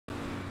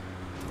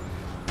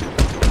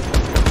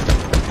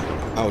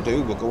I'll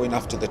do. We're going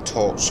after the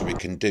torch so we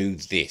can do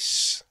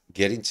this.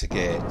 Get into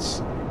gates.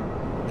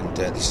 And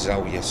this is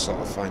how you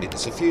sort of find it.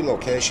 There's a few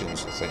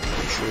locations, I think,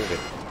 I'm sure of it.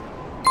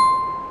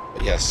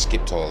 But yeah, I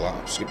skipped all that.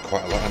 I've skipped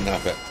quite a lot on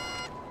that, but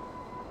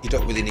you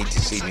don't really need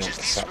to see me on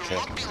the Sacker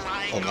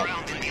on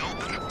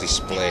that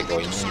display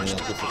going, oh, no,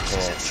 good for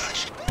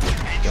torch.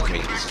 You know what I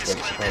mean? This is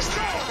what it's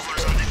about.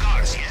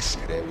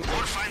 There we go.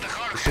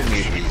 For some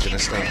weird reason, I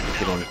started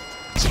looking on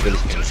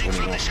civilians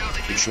running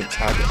off. It shouldn't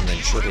target them then,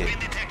 should it?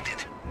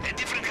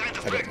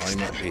 I don't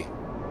know, he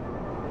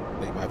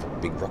might have a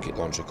big rocket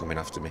launcher coming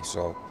after me,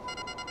 so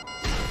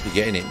you're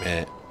getting it,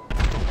 mate. But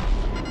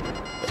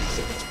I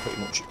think that's pretty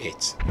much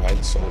it,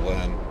 right? So,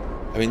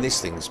 I mean, this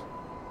thing's,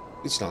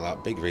 it's not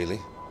that big, really.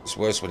 It's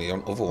worse when you're on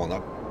the other one, that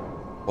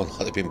one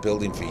that they've been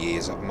building for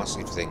years, that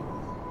massive thing.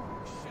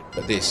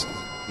 But this,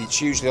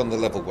 it's usually on the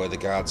level where the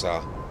guards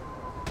are.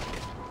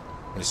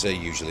 When I say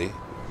usually,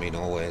 I mean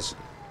always.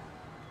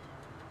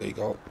 There you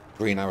go,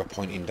 green arrow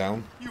pointing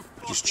down.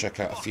 Just check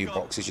out a few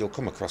boxes, you'll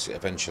come across it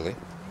eventually.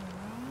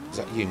 Is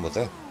that you,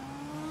 mother?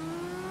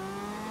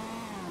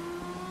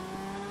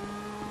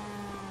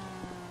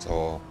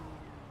 So,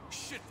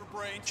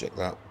 check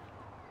that.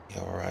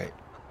 Yeah, alright.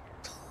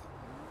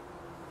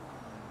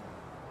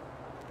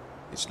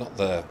 It's not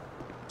there,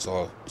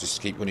 so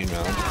just keep running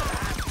around.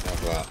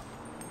 Like that.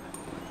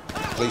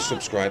 Please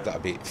subscribe,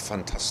 that'd be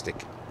fantastic.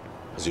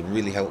 It's been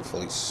really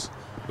helpful, it's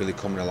really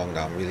coming along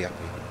now, I'm really happy.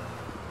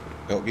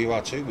 I hope you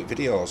are too with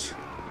videos.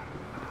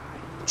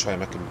 I'll try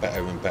and make them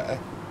better and better.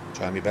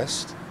 Try my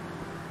best.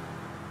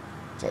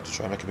 I'd like to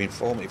try and make them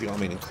informative, you know what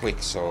I mean, and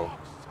quick, so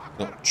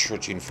not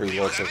trudging through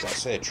loads of, like I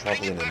say,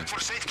 travelling and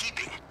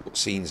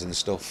scenes and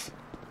stuff.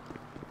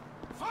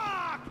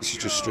 This is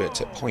just straight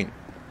to the point.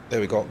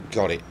 There we go,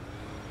 got it.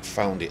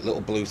 Found it,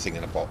 little blue thing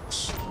in a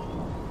box.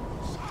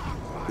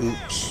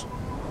 Oops.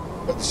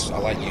 But this, I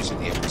like using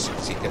the emphasis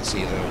because you can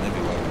see there and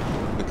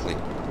everywhere quickly.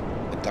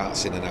 It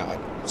darts in and out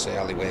of, say,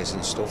 alleyways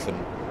and stuff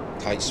and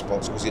tight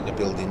spots, goes into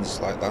buildings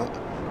like that.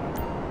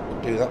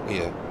 Don't do that with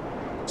your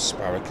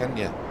Sparrow, can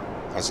you?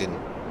 As in,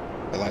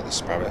 I like the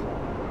Sparrow.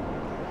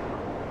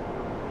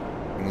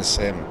 I'm the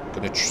same. I'm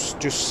going to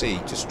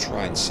just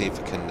try and see if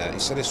I can,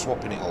 instead of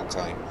swapping it all the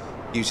time,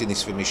 using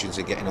this for missions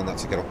and getting on that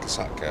to get on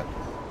Kasaka,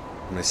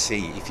 I'm going to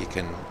see if you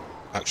can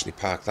actually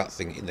park that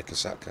thing in the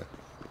Kasaka,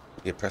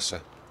 the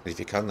oppressor. And if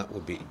you can, that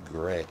would be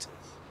great.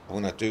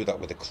 I'm going to do that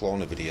with a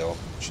cloner video,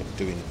 which I'm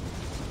doing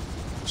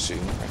soon.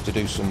 I have to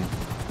do some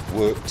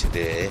work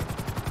today,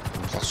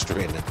 and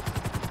plastering,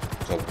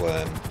 so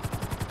we're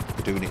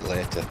doing it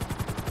later.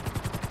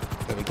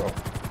 There we go.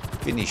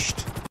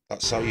 Finished.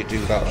 That's how you do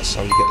that, that's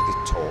how you get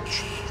the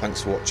torch.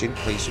 Thanks for watching,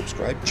 please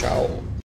subscribe, ciao.